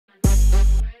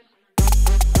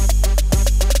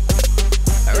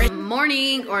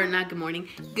morning, or not good morning,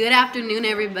 good afternoon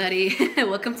everybody.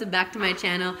 Welcome back to my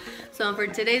channel. So for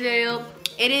today's video,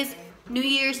 it is New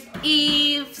Year's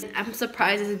Eve. I'm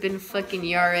surprised it's been fucking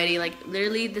year already. Like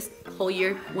literally this whole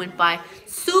year went by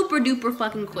super duper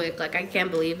fucking quick. Like I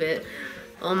can't believe it.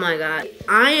 Oh my god.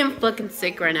 I am fucking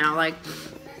sick right now. Like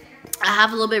I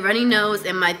have a little bit runny nose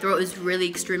and my throat is really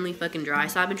extremely fucking dry.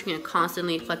 So I've been drinking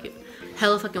constantly fucking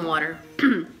hella fucking water.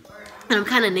 And I'm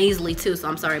kind of nasally too, so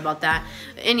I'm sorry about that.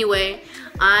 Anyway,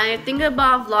 I think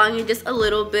about vlogging just a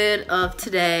little bit of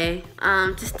today,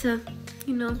 just to,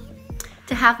 you know,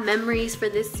 to have memories for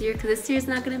this year, because this year's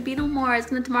not gonna be no more. It's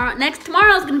gonna tomorrow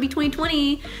is gonna be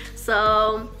 2020.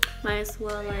 So might as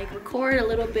well like record a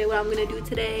little bit what I'm gonna do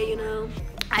today, you know.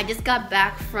 I just got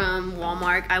back from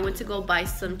Walmart. I went to go buy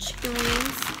some chicken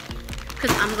wings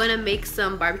because I'm gonna make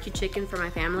some barbecue chicken for my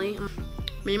family.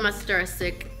 Me and my sister are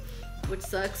sick, which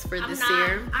sucks for this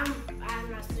year. I'm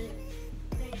not sick.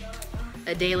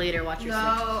 A day later, watch your sick.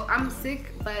 No, I'm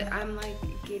sick, but I'm like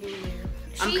getting there.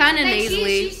 I'm kind of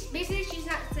nasally. Basically, she's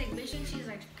not sick, but she's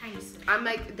like kind of sick. I'm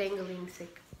like dangling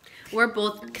sick. We're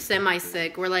both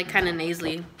semi-sick. We're like kind of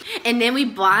nasally. And then we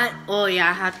bought, oh yeah,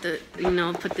 I have to, you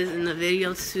know, put this in the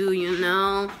video too, you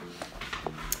know.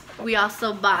 We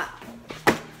also bought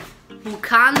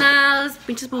bucanas,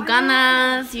 pinches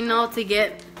bucanas, you know, to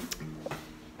get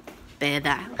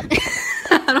beda.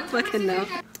 I don't fucking know.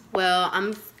 Well,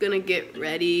 I'm gonna get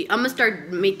ready. I'm gonna start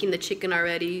making the chicken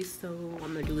already, so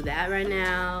I'm gonna do that right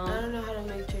now. I don't know how to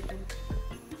make chicken.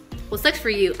 Well, sucks for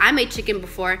you. I made chicken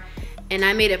before, and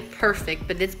I made it perfect,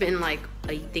 but it's been like,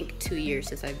 I think 2 years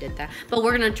since I did that. But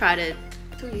we're gonna try to,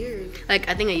 2 years. like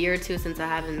I think a year or two since I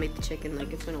haven't made the chicken.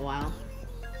 Like it's been a while.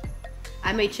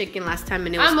 I made chicken last time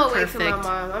and it was perfect. I'm away from my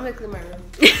mom. I'm gonna clean my room.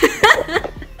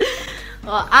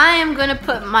 Well, I am gonna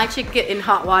put my chicken in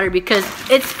hot water because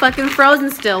it's fucking frozen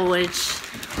still, which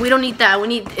we don't need that. We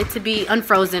need it to be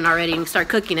unfrozen already and start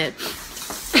cooking it.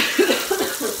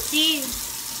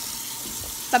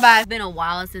 Bye-bye. It's been a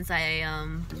while since I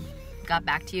got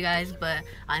back to you guys, but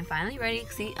I'm finally ready.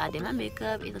 See, I did my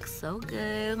makeup. It looks so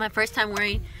good. My first time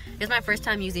wearing, it's my first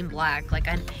time using black. Like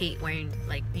I hate wearing,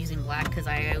 like using black because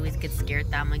I always get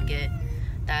scared that I'm gonna get,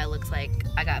 that it looks like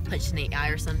I got punched in the eye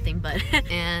or something. But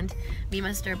and me and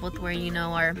my sister are both wearing, you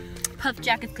know, our puff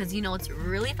jackets because you know it's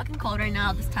really fucking cold right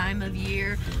now this time of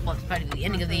year. Well, it's probably the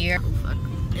ending of the year. Oh, fuck.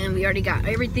 And we already got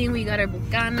everything. We got our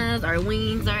bucanas, our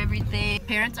wings, our everything.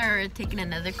 Parents are taking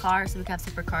another car so we can have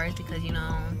separate cars because, you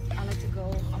know, I like to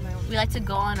go on my own. we like to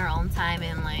go on our own time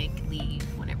and like leave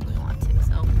whenever we want to.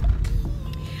 So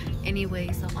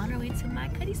anyway, so on our way to my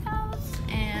Cuddy's house,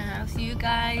 and I'll see you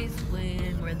guys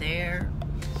when we're there.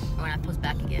 Or when I post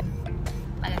back again.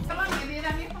 Bye guys.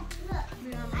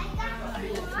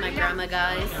 My grandma,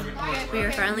 guys. We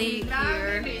are finally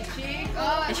here.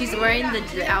 And she's wearing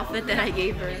the outfit that I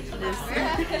gave her. This.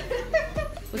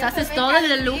 Usaste todo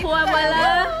el lujo,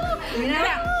 abuela.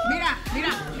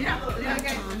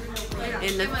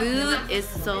 And the food is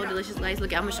so delicious, guys.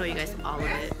 Look, I'm gonna show you guys all of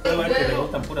it.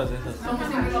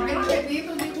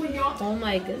 Oh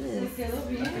my goodness.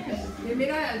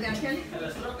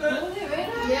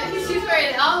 She's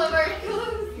wearing all of her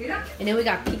clothes. And then we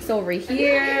got cakes over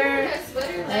here.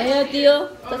 Hey, tío,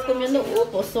 ¿estás comiendo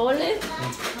pozole?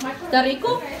 ¿Está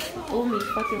rico? Oh, mi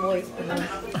fucking voice, perdón.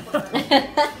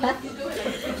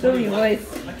 Oh, mi voice.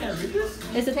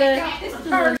 Este está...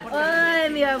 Ay,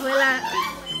 mi abuela.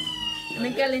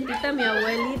 Me calentita mi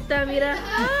abuelita, mira.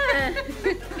 Ah.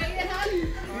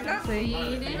 Sí,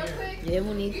 qué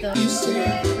bonito. No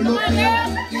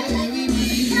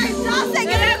sé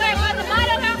qué le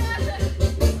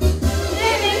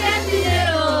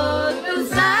tú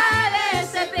sabes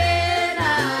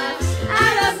esperar. A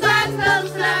los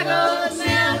vastos tragos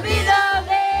me olvido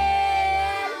de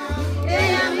él.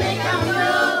 Ella me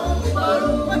cambió por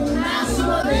un mazo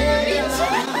de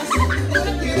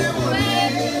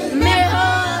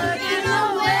mejor que no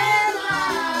vuelva.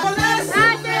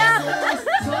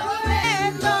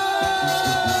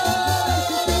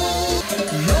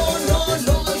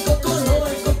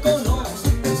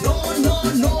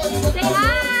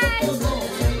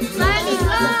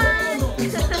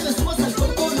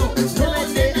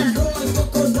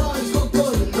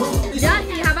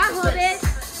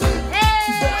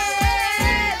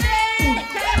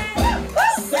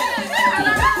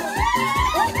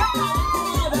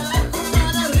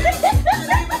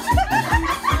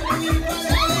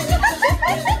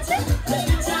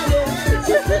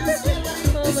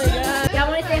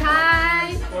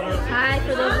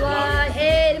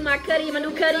 Cuddy, my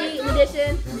new Cuddy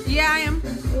edition. Yeah, I am.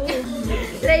 Ooh.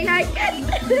 Say hi, Cuddy.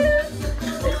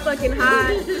 It's fucking fucking hot.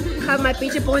 Have my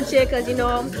pinche ponche because, you know,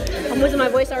 I'm losing my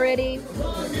voice already.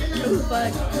 Ooh,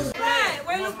 fuck.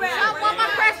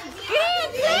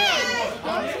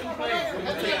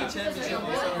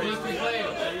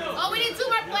 Oh, we need 2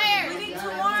 more players. We need 2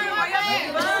 more.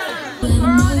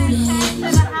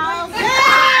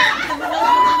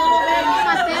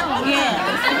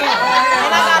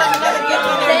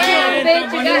 Damn,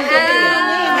 bitch, you got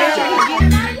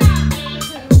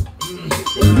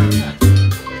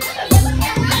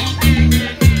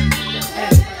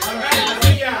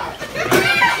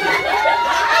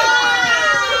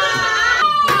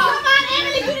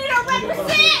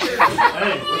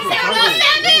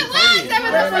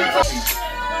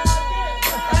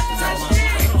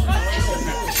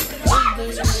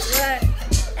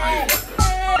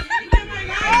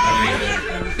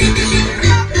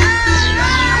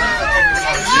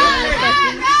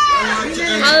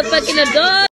fucking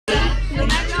adult.